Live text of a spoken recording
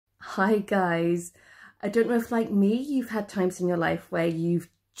Hi guys, I don't know if like me, you've had times in your life where you've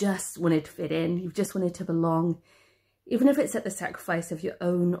just wanted to fit in, you've just wanted to belong, even if it's at the sacrifice of your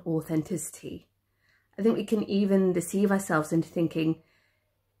own authenticity. I think we can even deceive ourselves into thinking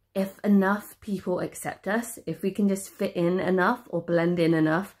if enough people accept us, if we can just fit in enough or blend in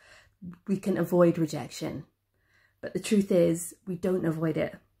enough, we can avoid rejection. But the truth is, we don't avoid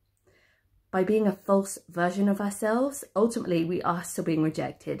it. By being a false version of ourselves, ultimately we are still being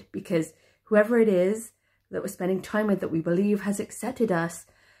rejected because whoever it is that we're spending time with that we believe has accepted us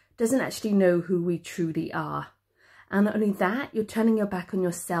doesn't actually know who we truly are. And not only that, you're turning your back on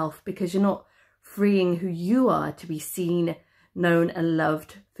yourself because you're not freeing who you are to be seen, known and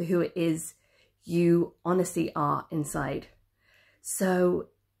loved for who it is you honestly are inside. So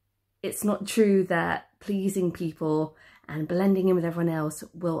it's not true that pleasing people and blending in with everyone else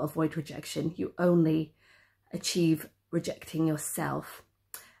will avoid rejection. You only achieve rejecting yourself.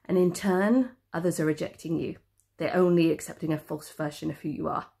 And in turn, others are rejecting you. They're only accepting a false version of who you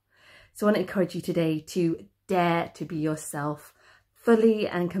are. So I want to encourage you today to dare to be yourself, fully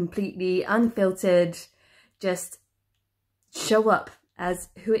and completely unfiltered. Just show up as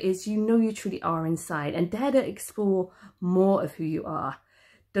who it is you know you truly are inside and dare to explore more of who you are.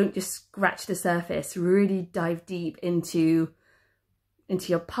 Don't just scratch the surface, really dive deep into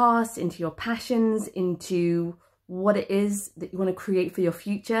your past, into your passions, into what it is that you want to create for your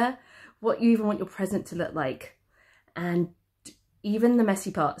future, what you even want your present to look like, and even the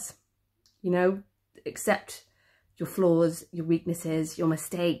messy parts. You know, accept your flaws, your weaknesses, your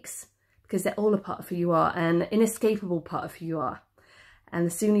mistakes, because they're all a part of who you are, and an inescapable part of who you are. And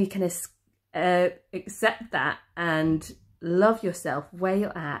the sooner you can accept that and love yourself where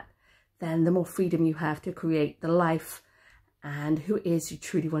you're at, then the more freedom you have to create the life and who it is you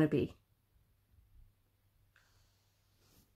truly want to be.